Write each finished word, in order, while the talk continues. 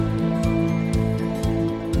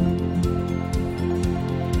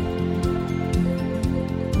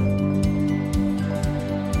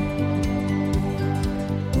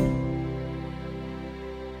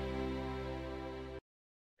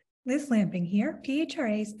Lamping here,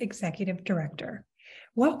 PHRA's Executive Director.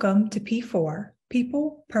 Welcome to P4,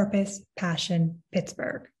 People, Purpose, Passion,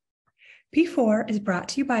 Pittsburgh. P4 is brought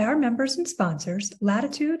to you by our members and sponsors,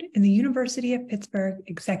 Latitude and the University of Pittsburgh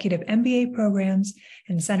Executive MBA Programs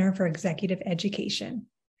and Center for Executive Education.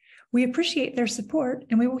 We appreciate their support,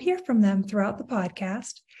 and we will hear from them throughout the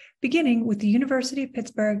podcast, beginning with the University of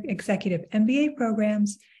Pittsburgh Executive MBA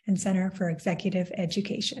Programs and Center for Executive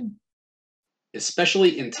Education.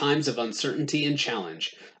 Especially in times of uncertainty and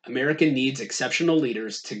challenge, America needs exceptional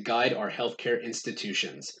leaders to guide our healthcare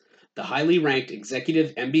institutions. The highly ranked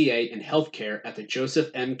Executive MBA in Healthcare at the Joseph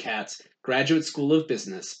M. Katz Graduate School of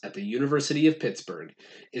Business at the University of Pittsburgh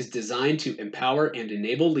is designed to empower and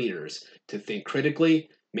enable leaders to think critically,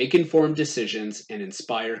 make informed decisions, and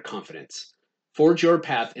inspire confidence. Forge your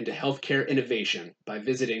path into healthcare innovation by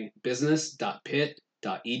visiting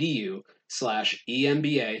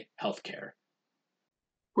business.pitt.edu/EMBA Healthcare.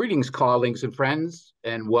 Greetings, colleagues and friends,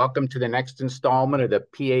 and welcome to the next installment of the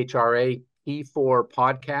PHRA P4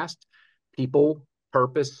 podcast, People,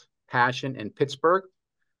 Purpose, Passion, in Pittsburgh.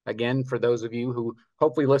 Again, for those of you who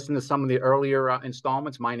hopefully listened to some of the earlier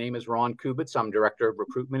installments, my name is Ron Kubitz. I'm Director of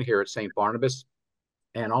Recruitment here at St. Barnabas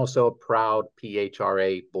and also a proud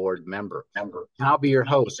PHRA board member. And I'll be your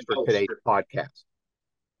host for today's podcast.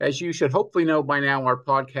 As you should hopefully know by now, our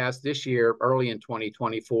podcast this year, early in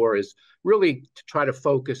 2024, is really to try to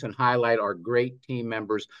focus and highlight our great team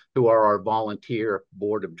members who are our volunteer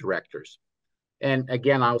board of directors. And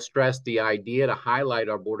again, I'll stress the idea to highlight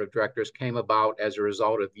our board of directors came about as a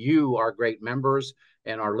result of you, our great members,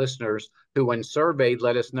 and our listeners who, when surveyed,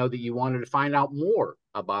 let us know that you wanted to find out more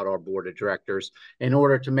about our board of directors in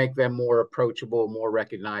order to make them more approachable, more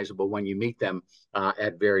recognizable when you meet them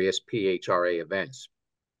at various PHRA events.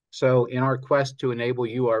 So in our quest to enable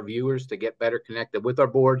you, our viewers, to get better connected with our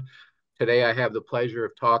board, today I have the pleasure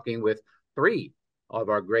of talking with three of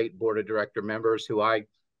our great board of director members who I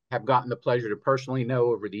have gotten the pleasure to personally know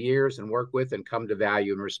over the years and work with and come to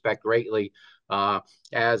value and respect greatly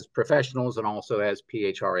as professionals and also as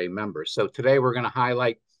PHRA members. So today we're going to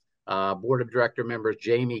highlight board of director members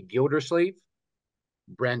Jamie Gildersleeve,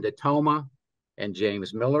 Brenda Thoma, and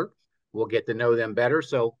James Miller. We'll get to know them better.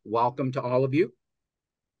 So welcome to all of you.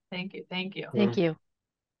 Thank you. Thank you. Thank you.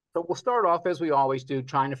 So we'll start off, as we always do,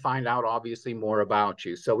 trying to find out obviously more about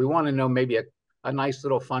you. So we want to know maybe a nice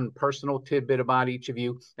little fun personal tidbit about each of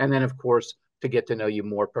you. And then, of course, to get to know you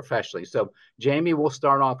more professionally. So Jamie, we'll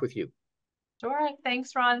start off with you. Sure.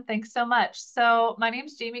 Thanks, Ron. Thanks so much. So my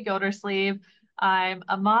name's Jamie Gildersleeve. I'm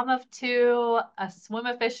a mom of two, a swim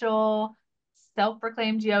official,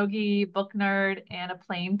 self-proclaimed yogi, book nerd, and a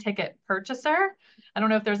plane ticket purchaser. I don't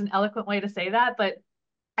know if there's an eloquent way to say that, but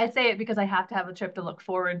I say it because I have to have a trip to look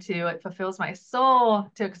forward to. It fulfills my soul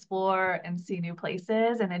to explore and see new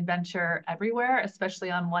places and adventure everywhere,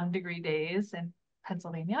 especially on 1 degree days in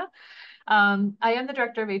Pennsylvania. I am the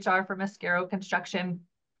director of HR for Mascaro Construction.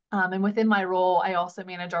 And within my role, I also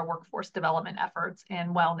manage our workforce development efforts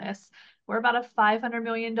and wellness. We're about a $500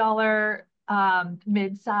 million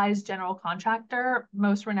mid-sized general contractor,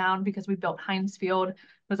 most renowned because we built Heinz Field,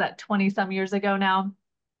 was that 20 some years ago now.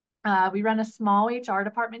 We run a small HR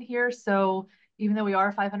department here. So even though we are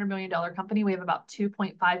a $500 million company, we have about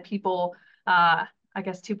 2.5 people, I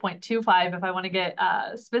guess 2.25 if I want to get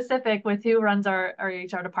specific with who runs our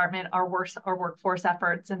HR department, our workforce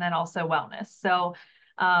efforts, and then also wellness. So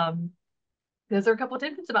those are a couple of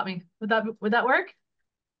tidbits about me. Would that work?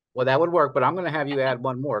 Well, that would work, but I'm going to have you add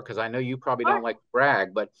one more because I know you probably don't like to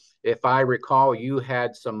brag, but if I recall, you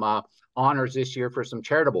had some honors this year for some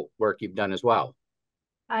charitable work you've done as well.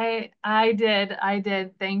 I did.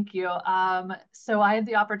 Thank you. So I had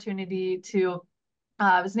the opportunity to,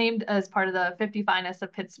 was named as part of the 50 Finest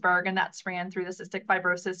of Pittsburgh, and that's ran through the Cystic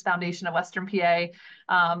Fibrosis Foundation of Western PA.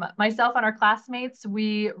 Myself and our classmates,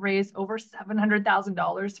 we raised over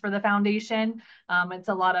 $700,000 for the foundation. It's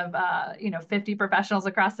a lot of, 50 professionals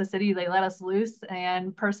across the city. They let us loose,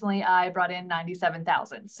 and personally, I brought in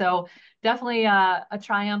 97,000. So definitely a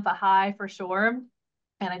triumph, a high for sure.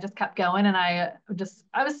 And I just kept going, and I was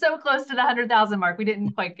so close to the 100,000 mark. We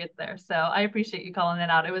didn't quite get there. So I appreciate you calling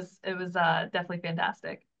it out. It was definitely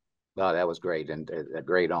fantastic. Oh, that was great, and a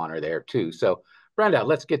great honor there too. So Brenda,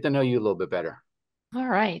 let's get to know you a little bit better. All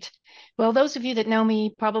right. Well, those of you that know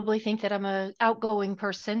me probably think that I'm an outgoing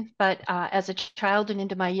person, but as a child and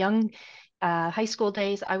into my young high school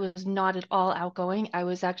days, I was not at all outgoing. I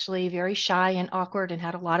was actually very shy and awkward and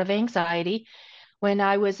had a lot of anxiety. When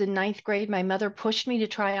I was in 9th grade, my mother pushed me to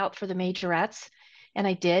try out for the majorettes, and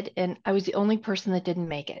I did, and I was the only person that didn't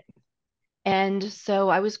make it. And so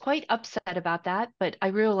I was quite upset about that, but I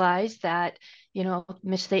realized that,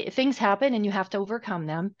 things happen and you have to overcome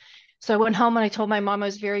them. So I went home and I told my mom I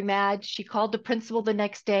was very mad. She called the principal the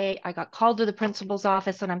next day. I got called to the principal's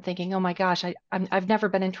office and I'm thinking, oh my gosh, I've never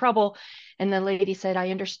been in trouble. And the lady said, I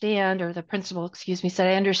understand, or the principal, excuse me, said,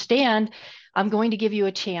 I understand. I'm going to give you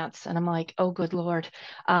a chance. And I'm like, oh, good Lord.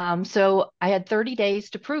 So I had 30 days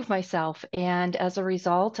to prove myself. And as a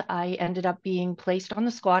result, I ended up being placed on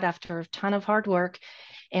the squad after a ton of hard work.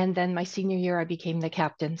 And then my senior year, I became the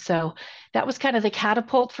captain. So that was kind of the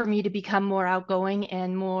catapult for me to become more outgoing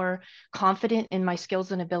and more confident in my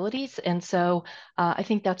skills and abilities. And so I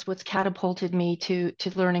think that's what's catapulted me to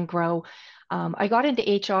learn and grow. I got into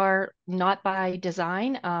HR not by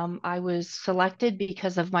design. I was selected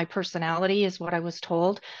because of my personality, is what I was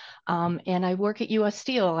told. And I work at US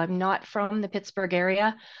Steel. I'm not from the Pittsburgh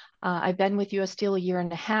area. I've been with US Steel a year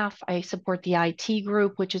and a half. I support the IT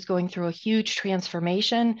group, which is going through a huge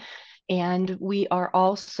transformation. And we are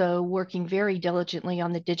also working very diligently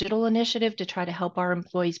on the digital initiative to try to help our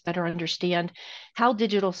employees better understand how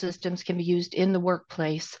digital systems can be used in the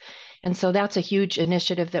workplace. And so that's a huge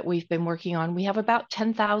initiative that we've been working on. We have about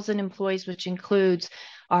 10,000 employees, which includes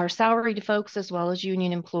our salaried folks as well as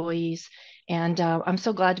union employees. And I'm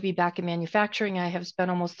so glad to be back in manufacturing. I have spent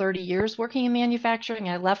almost 30 years working in manufacturing.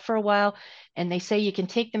 I left for a while, and they say you can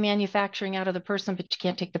take the manufacturing out of the person, but you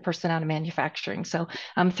can't take the person out of manufacturing. So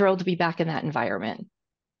I'm thrilled to be back in that environment.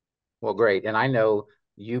 Well, great. And I know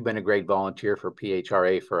you've been a great volunteer for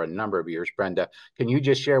PHRA for a number of years, Brenda. Can you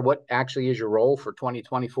just share what actually is your role for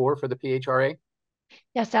 2024 for the PHRA?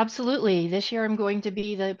 Yes, absolutely. This year I'm going to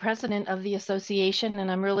be the president of the association, and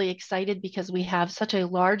I'm really excited because we have such a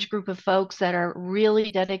large group of folks that are really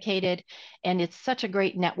dedicated, and it's such a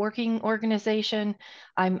great networking organization.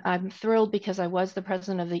 I'm thrilled because I was the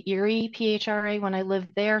president of the Erie PHRA when I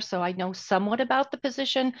lived there, so I know somewhat about the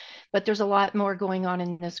position, but there's a lot more going on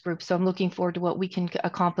in this group. So I'm looking forward to what we can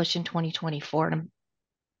accomplish in 2024. And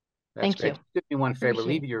That's thank great. you. Do me one favor.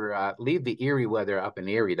 Appreciate Leave the Erie weather up in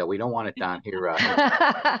Erie, though. We don't want it down here. Yeah,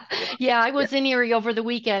 I Yeah, was in Erie over the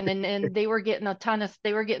weekend and they were getting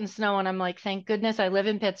they were getting snow. And I'm like, thank goodness I live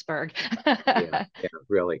in Pittsburgh. yeah,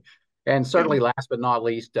 really. And certainly, last but not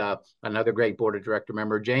least, another great board of director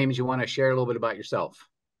member, James. You want to share a little bit about yourself?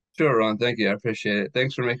 Sure, Ron. Thank you. I appreciate it.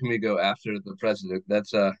 Thanks for making me go after the president.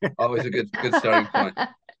 That's always a good starting point.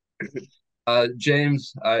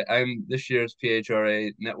 James, I'm this year's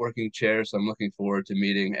PHRA networking chair, so I'm looking forward to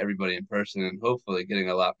meeting everybody in person and hopefully getting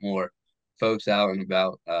a lot more folks out and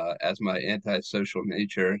about, as my antisocial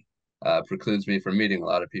nature precludes me from meeting a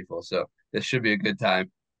lot of people. So this should be a good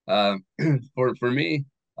time. For me,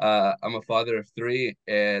 I'm a father of three,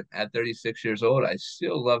 and at 36 years old, I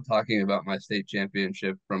still love talking about my state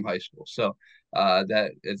championship from high school. So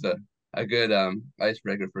that is a good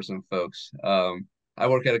icebreaker for some folks. I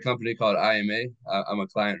work at a company called IMA. I'm a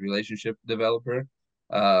client relationship developer.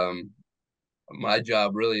 Um, my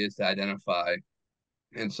job really is to identify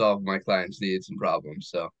and solve my clients' needs and problems.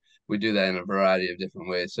 So we do that in a variety of different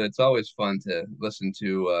ways. So it's always fun to listen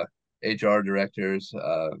to HR directors,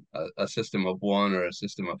 a system of one or a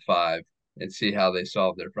system of five, and see how they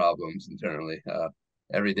solve their problems internally.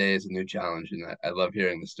 Every day is a new challenge, and I love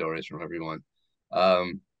hearing the stories from everyone.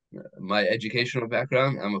 Um, my educational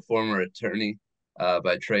background, I'm a former attorney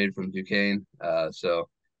by trade from Duquesne. So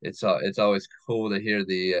it's always cool to hear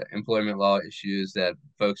the employment law issues that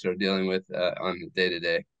folks are dealing with on the day to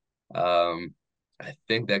day. I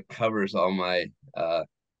think that covers all my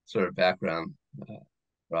sort of background,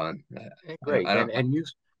 Ron. Great. I don't. And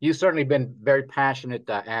you've certainly been very passionate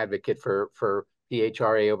advocate for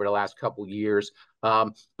PHRA over the last couple of years.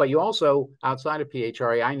 But you also, outside of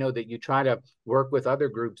PHRA, I know that you try to work with other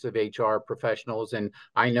groups of HR professionals, and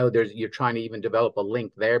I know you're trying to even develop a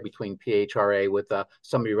link there between PHRA with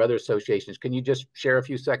some of your other associations. Can you just share a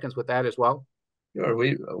few seconds with that as well?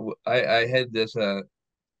 Sure. I had this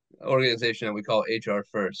organization that we call HR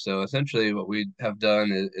First. So essentially, what we have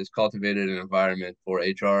done is cultivated an environment for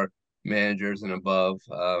HR managers and above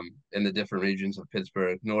in the different regions of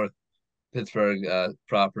Pittsburgh, North Pittsburgh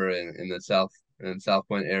proper, and in the South and South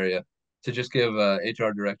Point area, to just give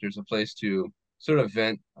HR directors a place to sort of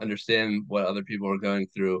vent, understand what other people are going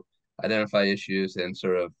through, identify issues, and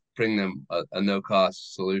sort of bring them a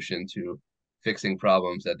no-cost solution to fixing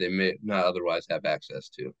problems that they may not otherwise have access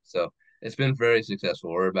to. So it's been very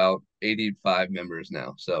successful. We're about 85 members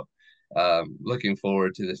now. So looking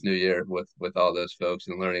forward to this new year with all those folks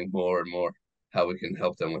and learning more and more how we can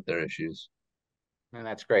help them with their issues. And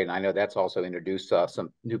that's great. And I know that's also introduced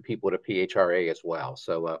some new people to PHRA as well.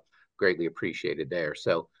 So greatly appreciated there.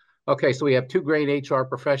 So Okay, so we have two great HR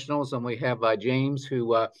professionals, and we have James,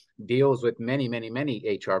 who deals with many, many,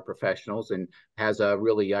 many HR professionals and has a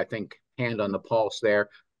really, I think, hand on the pulse there.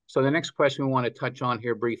 So the next question we want to touch on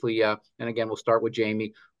here briefly, and again, we'll start with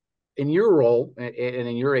Jamie. In your role and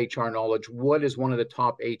in your HR knowledge, what is one of the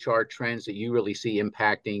top HR trends that you really see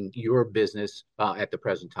impacting your business at the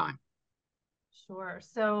present time? Sure.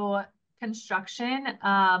 So construction,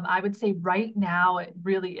 I would say right now it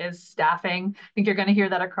really is staffing. I think you're going to hear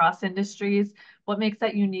that across industries. What makes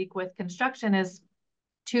that unique with construction is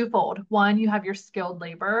twofold. One, you have your skilled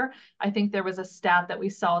labor. I think there was a stat that we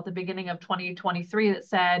saw at the beginning of 2023 that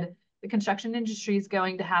said the construction industry is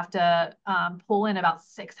going to have to pull in about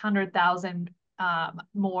 600,000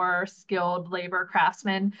 more skilled labor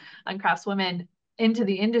craftsmen and craftswomen into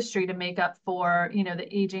the industry to make up for, you know,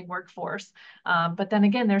 the aging workforce. But then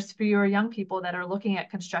again, there's fewer young people that are looking at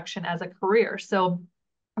construction as a career. So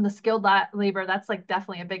on the skilled labor, that's like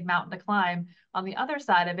definitely a big mountain to climb. On the other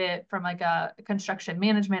side of it, from like a construction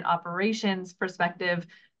management operations perspective,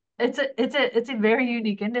 it's a very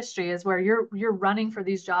unique industry, is where you're running for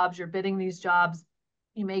these jobs, you're bidding these jobs.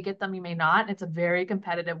 You may get them, you may not. It's a very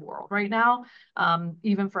competitive world right now,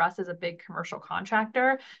 even for us as a big commercial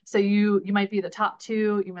contractor. So you might be the top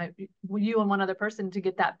two, you and one other person to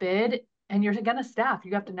get that bid, and you're going to staff.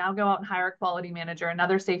 You have to now go out and hire a quality manager,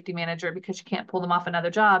 another safety manager, because you can't pull them off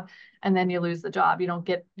another job, and then you lose the job. You're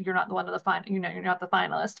not the one of the final, you're not the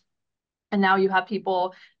finalist. And now you have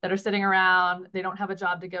people that are sitting around, they don't have a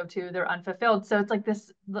job to go to, they're unfulfilled. So it's like this,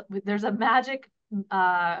 there's a magic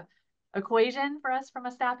equation for us from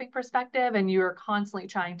a staffing perspective, and you're constantly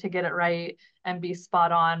trying to get it right and be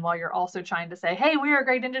spot on, while you're also trying to say, hey, we are a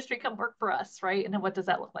great industry, come work for us, right? And then what does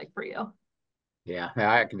that look like for you? Yeah,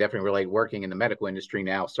 I can definitely relate. Working in the medical industry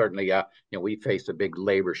now, certainly, we face a big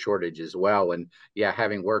labor shortage as well. And yeah,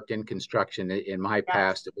 having worked in construction in my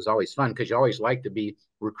past, it was always fun because you always like to be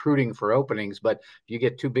recruiting for openings. But if you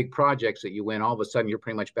get two big projects that you win, all of a sudden you're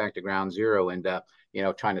pretty much back to ground zero, and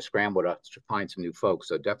trying to scramble to find some new folks.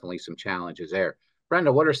 So definitely some challenges there.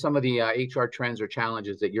 Brenda, what are some of the HR trends or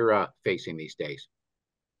challenges that you're facing these days?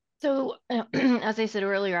 So, as I said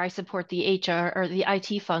earlier, I support the HR or the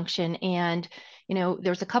IT function, and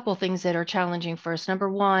there's a couple things that are challenging for us. Number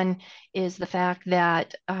one is the fact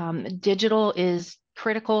that digital is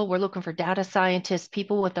critical. We're looking for data scientists,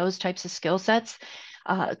 people with those types of skill sets.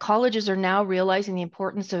 Colleges are now realizing the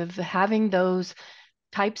importance of having those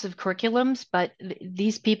types of curriculums, but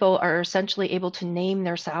these people are essentially able to name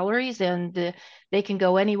their salaries, and they can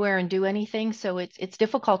go anywhere and do anything. So it's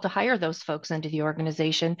difficult to hire those folks into the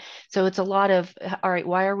organization. So it's a lot of, all right,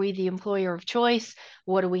 why are we the employer of choice?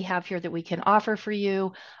 What do we have here that we can offer for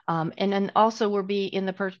you? And then also we're in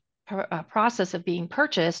the process of being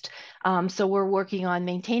purchased. So we're working on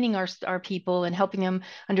maintaining our people and helping them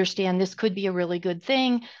understand this could be a really good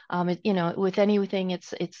thing. With anything,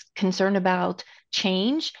 it's concern about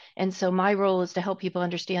change. And so my role is to help people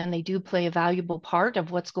understand they do play a valuable part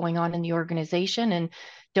of what's going on in the organization, and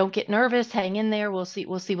don't get nervous, hang in there. We'll see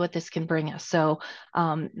what this can bring us. So,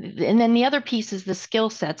 and then the other piece is the skill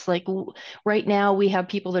sets. Like right now we have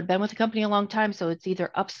people that have been with the company a long time. So it's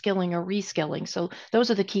either upskilling or reskilling. So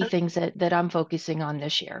those are the key things that I'm focusing on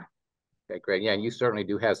this year. Okay, great. Yeah, and you certainly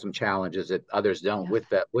do have some challenges that others don't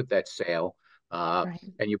Yes. with that sale. Right.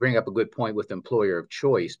 And you bring up a good point with employer of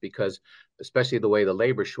choice, because especially the way the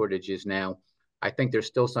labor shortage is now, I think there's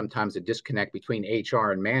still sometimes a disconnect between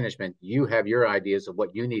HR and management. You have your ideas of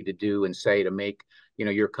what you need to do and say to make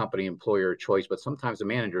your company employer of choice, but sometimes the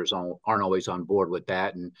managers aren't always on board with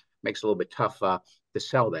that, and makes it a little bit tough to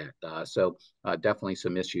sell that. So definitely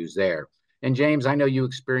some issues there. And James, I know you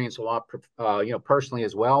experience a lot, personally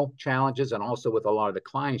as well, challenges, and also with a lot of the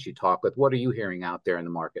clients you talk with. What are you hearing out there in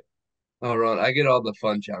the market? Oh, Ron, I get all the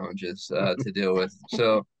fun challenges to deal with.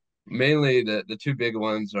 So mainly the two big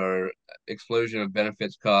ones are explosion of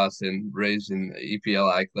benefits costs and raising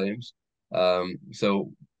EPLI claims. On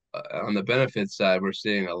the benefits side, we're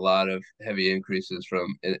seeing a lot of heavy increases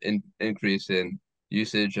from increase in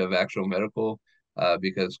usage of actual medical,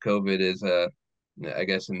 because COVID is I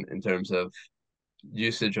guess in terms of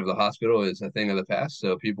usage of the hospital is a thing of the past.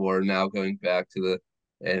 So people are now going back to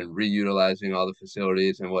and reutilizing all the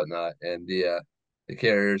facilities and whatnot, and the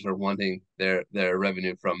carriers are wanting their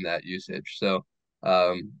revenue from that usage. So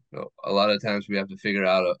a lot of times we have to figure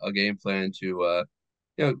out a game plan to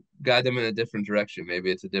guide them in a different direction.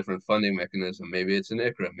 Maybe it's a different funding mechanism. Maybe it's an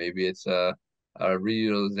ICRA. Maybe it's a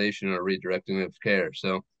reutilization or redirecting of care.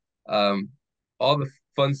 So all the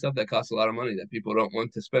fun stuff that costs a lot of money that people don't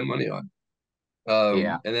want to spend money on.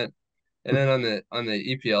 Yeah. And then And then on the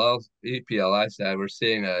EPLI side, we're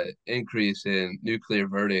seeing a increase in nuclear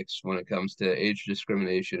verdicts when it comes to age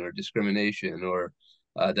discrimination or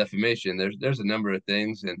defamation. There's a number of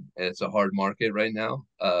things, and it's a hard market right now.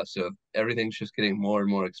 So everything's just getting more and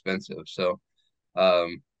more expensive. So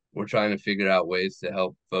we're trying to figure out ways to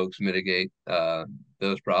help folks mitigate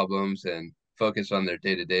those problems and focus on their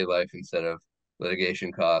day-to-day life instead of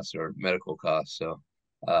litigation costs or medical costs. So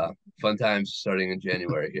fun times starting in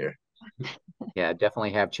January here. Yeah,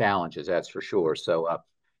 definitely have challenges, that's for sure. So,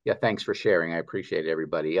 yeah, thanks for sharing. I appreciate it,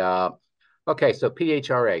 everybody. Okay, so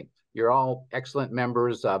PHRA, you're all excellent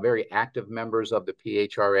members, very active members of the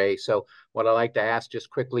PHRA. So, what I'd like to ask just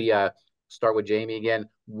quickly, start with Jamie again.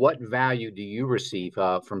 What value do you receive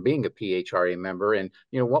from being a PHRA member, and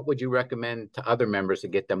what would you recommend to other members to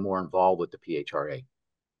get them more involved with the PHRA?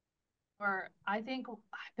 I think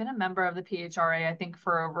I've been a member of the PHRA, I think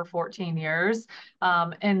for over 14 years.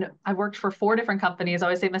 And I worked for 4 different companies. I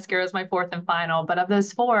always say Mascara is my 4th and final, but of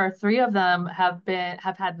those 4, 3 of them have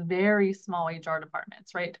had very small HR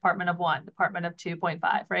departments, right? Department of 1, department of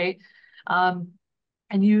 2.5, right?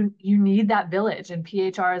 And you need that village, and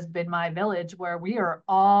PHR has been my village where we are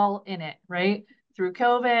all in it, right? Through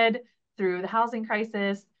COVID, through the housing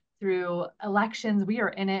crisis, through elections, we are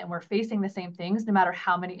in it, and we're facing the same things no matter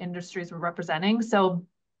how many industries we're representing. So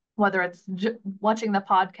whether it's watching the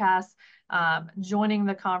podcast, joining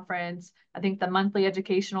the conference, I think the monthly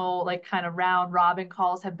educational kind of round robin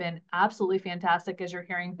calls have been absolutely fantastic as you're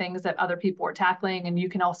hearing things that other people are tackling, and you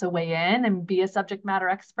can also weigh in and be a subject matter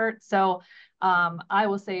expert. So I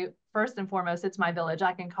will say, first and foremost, it's my village.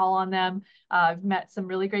 I can call on them. I've met some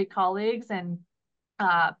really great colleagues and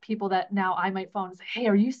people that now I might phone and say, hey,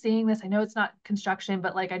 are you seeing this? I know it's not construction,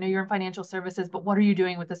 but I know you're in financial services, but what are you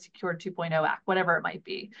doing with the Secure 2.0 Act, whatever it might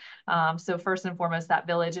be. So first and foremost, that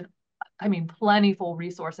village, and I mean, plentiful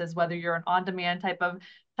resources, whether you're an on-demand type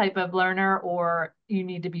of learner or you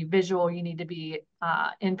need to be visual, you need to be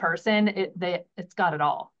in person, it's got it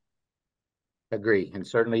all. Agree. And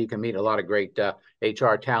certainly you can meet a lot of great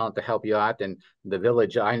HR talent to help you out. And the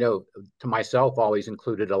village, I know to myself, always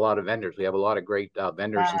included a lot of vendors. We have a lot of great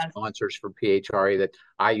vendors and sponsors for PHRA that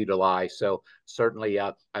I utilize. So certainly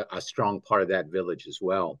a strong part of that village as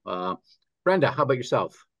well. Brenda, how about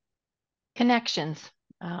yourself? Connections.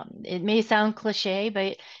 It may sound cliche,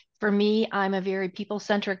 but for me, I'm a very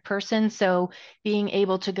people-centric person. So being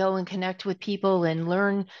able to go and connect with people and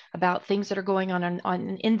learn about things that are going on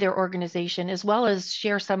in their organization, as well as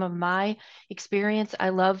share some of my experience, I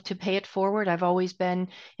love to pay it forward. I've always been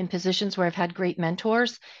in positions where I've had great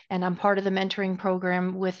mentors, and I'm part of the mentoring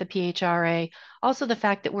program with the PHRA. Also, the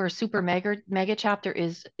fact that we're a super mega chapter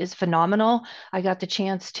is phenomenal. I got the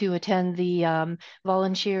chance to attend the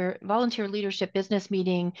volunteer leadership business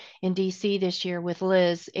meeting in DC this year with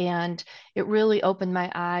Liz, and it really opened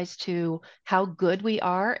my eyes to how good we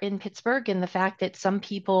are in Pittsburgh, and the fact that some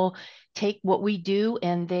people take what we do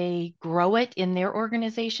and they grow it in their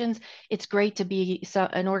organizations. It's great to be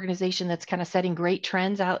an organization that's kind of setting great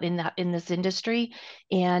trends out in this industry,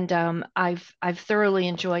 and I've thoroughly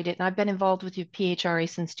enjoyed it, and I've been involved with the PHRA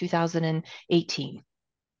since 2018.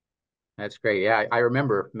 That's great. Yeah, I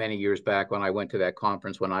remember many years back when I went to that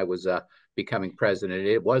conference when I was becoming president.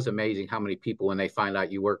 It was amazing how many people, when they find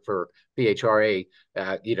out you work for PHRA,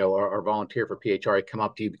 or volunteer for PHRA, come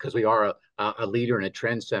up to you, because we are a leader and a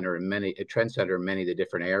trend center in many of the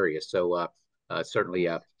different areas. So certainly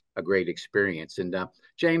a great experience. And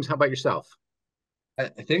James, how about yourself? I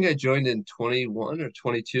think I joined in 21 or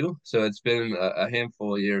 22, so it's been a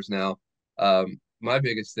handful of years now. My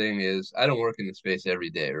biggest thing is I don't work in the space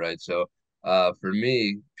every day, right? So for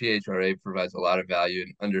me, PHRA provides a lot of value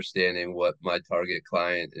in understanding what my target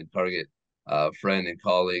client and target friend and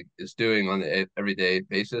colleague is doing on the everyday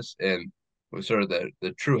basis, and sort of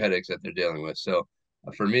the true headaches that they're dealing with. So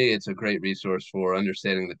for me, it's a great resource for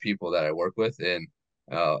understanding the people that I work with and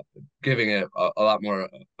giving it a lot more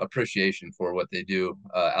appreciation for what they do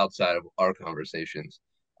outside of our conversations.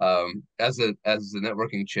 As the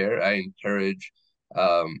networking chair, I encourage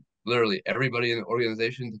literally everybody in the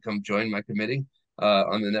organization to come join my committee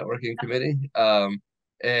on the networking committee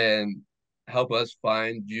and help us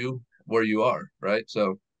find you where you are, right?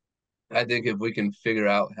 So I think if we can figure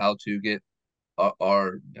out how to get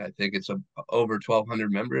I think it's over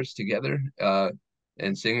 1,200 members together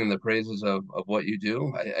and singing the praises of what you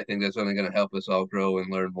do, I think that's only going to help us all grow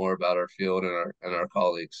and learn more about our field and our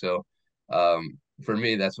colleagues. So for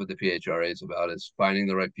me, that's what the PHRA is about, is finding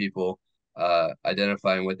the right people,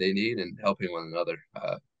 identifying what they need, and helping one another.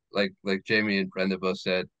 Like Jamie and Brenda both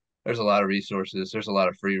said, there's a lot of resources. There's a lot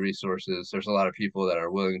of free resources. There's a lot of people that are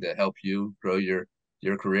willing to help you grow your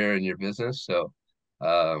your career and your business. So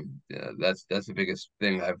yeah, that's the biggest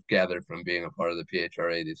thing I've gathered from being a part of the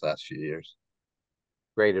PHRA these last few years.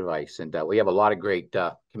 Great advice, and we have a lot of great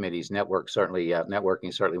committees. Networking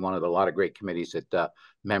is certainly one of a lot of great committees that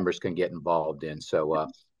members can get involved in. So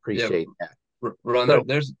appreciate that. Ron, So,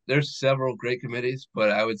 there's several great committees,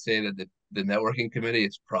 but I would say that the networking committee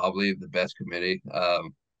is probably the best committee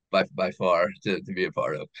by far to be a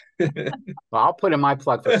part of. well, I'll put in my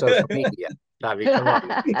plug for social media. I mean, come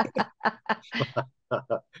on.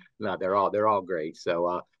 No, they're all great.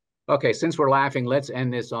 So okay, since we're laughing, let's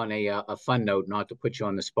end this on a fun note, not to put you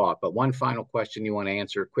on the spot, but one final question you want to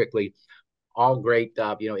answer quickly. All great,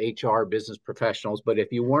 HR business professionals, but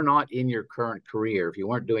if you were not in your current career, if you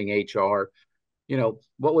weren't doing HR,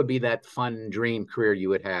 what would be that fun dream career you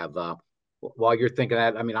would have? While you're thinking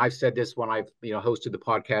that, I mean, I've said this when I've, hosted the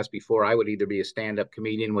podcast before, I would either be a stand-up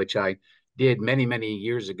comedian, which I did many, many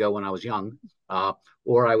years ago when I was young,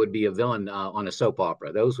 or I would be a villain on a soap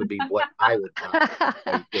opera. Those would be what I would do.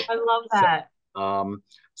 I love that.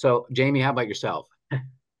 So Jamie, how about yourself?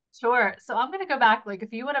 Sure. So I'm going to go back. Like,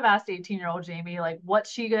 if you would have asked 18-year-old Jamie, like,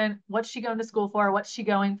 what's she going to school for? What's she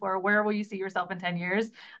going for? Where will you see yourself in 10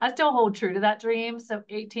 years? I still hold true to that dream. So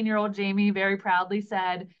 18-year-old Jamie very proudly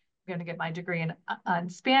said, I'm going to get my degree in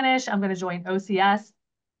Spanish. I'm going to join OCS,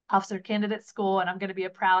 Officer Candidate School, and I'm going to be a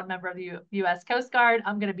proud member of the U.S. Coast Guard.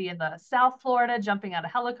 I'm going to be in the South Florida, jumping out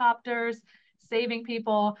of helicopters, saving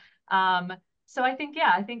people. So I think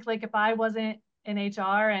like if I wasn't in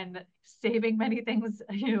HR and saving many things,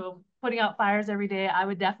 putting out fires every day, I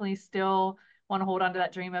would definitely still want to hold on to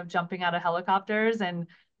that dream of jumping out of helicopters and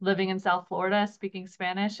living in South Florida, speaking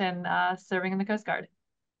Spanish, and serving in the Coast Guard.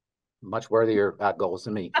 Much worthier goals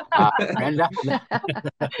than me. Brenda?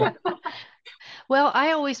 Well,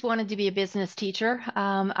 I always wanted to be a business teacher.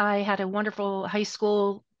 I had a wonderful high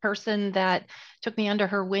school person that took me under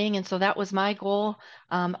her wing, and so that was my goal.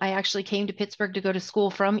 I actually came to Pittsburgh to go to school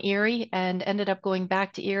from Erie and ended up going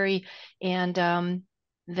back to Erie, and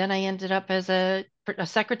then I ended up as a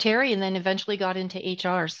secretary and then eventually got into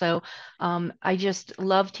HR. So I just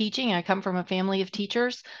love teaching. I come from a family of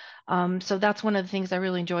teachers. So that's one of the things I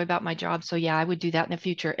really enjoy about my job. So yeah, I would do that in the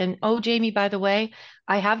future. And Jamie, by the way,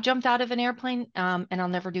 I have jumped out of an airplane and I'll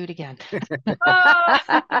never do it again.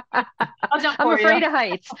 I'll jump I'm for afraid you. of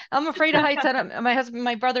heights. I'm afraid of heights.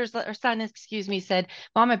 My brother's son, said,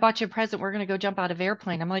 Mom, I bought you a present. We're going to go jump out of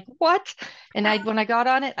airplane. I'm like, what? And when I got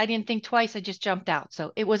on it, I didn't think twice. I just jumped out.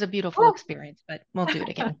 So it was a beautiful experience, but won't do it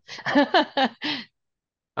again.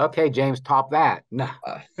 Okay, James, top that. No.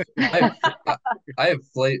 I have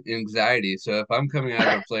flight anxiety, so if I'm coming out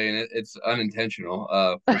of a plane, it's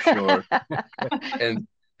unintentional, for sure.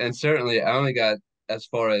 and certainly, I only got as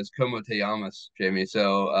far as Como te llamas, Jamie.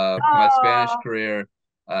 So my Spanish career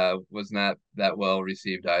was not that well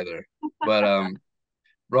received either. But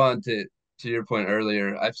Ron, to your point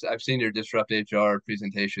earlier, I've seen your Disrupt HR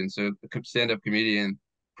presentation, so a stand-up comedian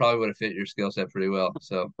probably would have fit your skill set pretty well.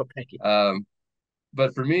 So thank you.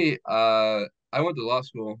 But for me, I went to law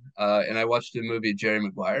school and I watched the movie Jerry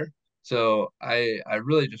Maguire. So I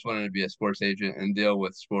really just wanted to be a sports agent and deal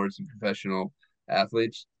with sports and professional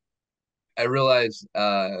athletes. I realized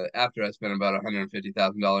after I spent about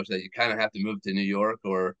 $150,000 that you kind of have to move to New York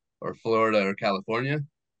or Florida or California.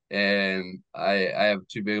 And I have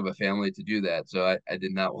too big of a family to do that. So I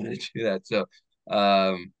did not want to do that. So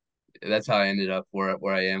that's how I ended up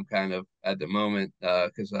where I am kind of at the moment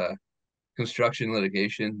because construction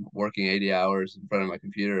litigation, working 80 hours in front of my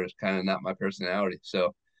computer is kind of not my personality.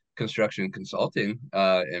 So construction consulting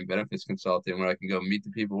and benefits consulting, where I can go meet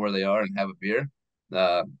the people where they are and have a beer,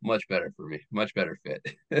 much better for me, much better fit.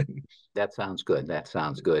 That sounds good.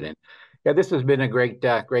 And yeah, this has been a great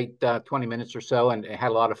 20 minutes or so, and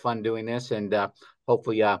had a lot of fun doing this, and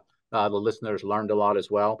hopefully the listeners learned a lot as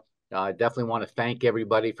well. I definitely want to thank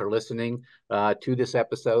everybody for listening to this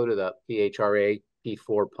episode of the PHRA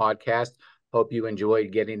P4 podcast. Hope you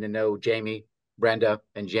enjoyed getting to know Jamie, Brenda,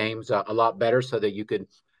 and James a lot better, so that you could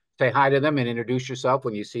say hi to them and introduce yourself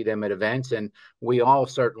when you see them at events. And we all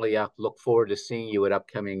certainly look forward to seeing you at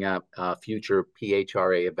upcoming future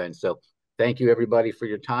PHRA events. So thank you, everybody, for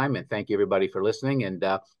your time, and thank you, everybody, for listening. And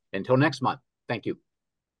until next month, thank you.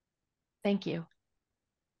 Thank you.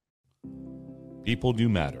 People do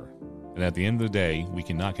matter. And at the end of the day, we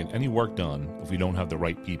cannot get any work done if we don't have the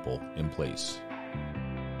right people in place.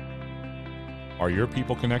 Are your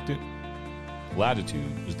people connected?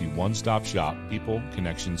 Latitude is the one-stop shop people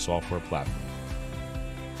connection software platform.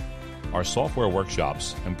 Our software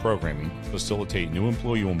workshops and programming facilitate new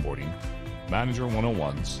employee onboarding, manager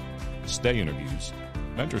 101s, stay interviews,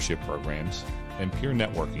 mentorship programs, and peer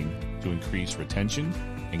networking to increase retention,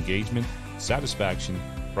 engagement, satisfaction,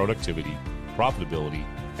 productivity, profitability,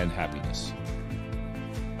 and happiness.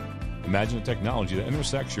 Imagine a technology that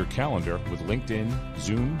intersects your calendar with LinkedIn,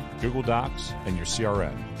 Zoom, Google Docs, and your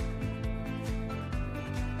CRM.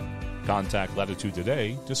 Contact Latitude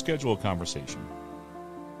today to schedule a conversation.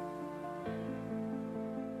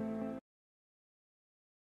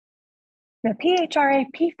 The PHRA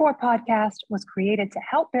P4 podcast was created to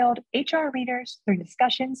help build HR leaders through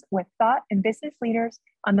discussions with thought and business leaders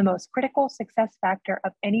on the most critical success factor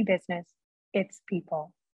of any business, its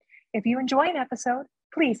people. If you enjoy an episode,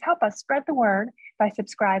 please help us spread the word by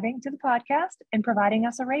subscribing to the podcast and providing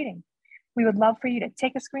us a rating. We would love for you to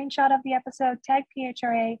take a screenshot of the episode, tag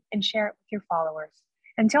PHRA, and share it with your followers.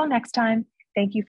 Until next time, thank you for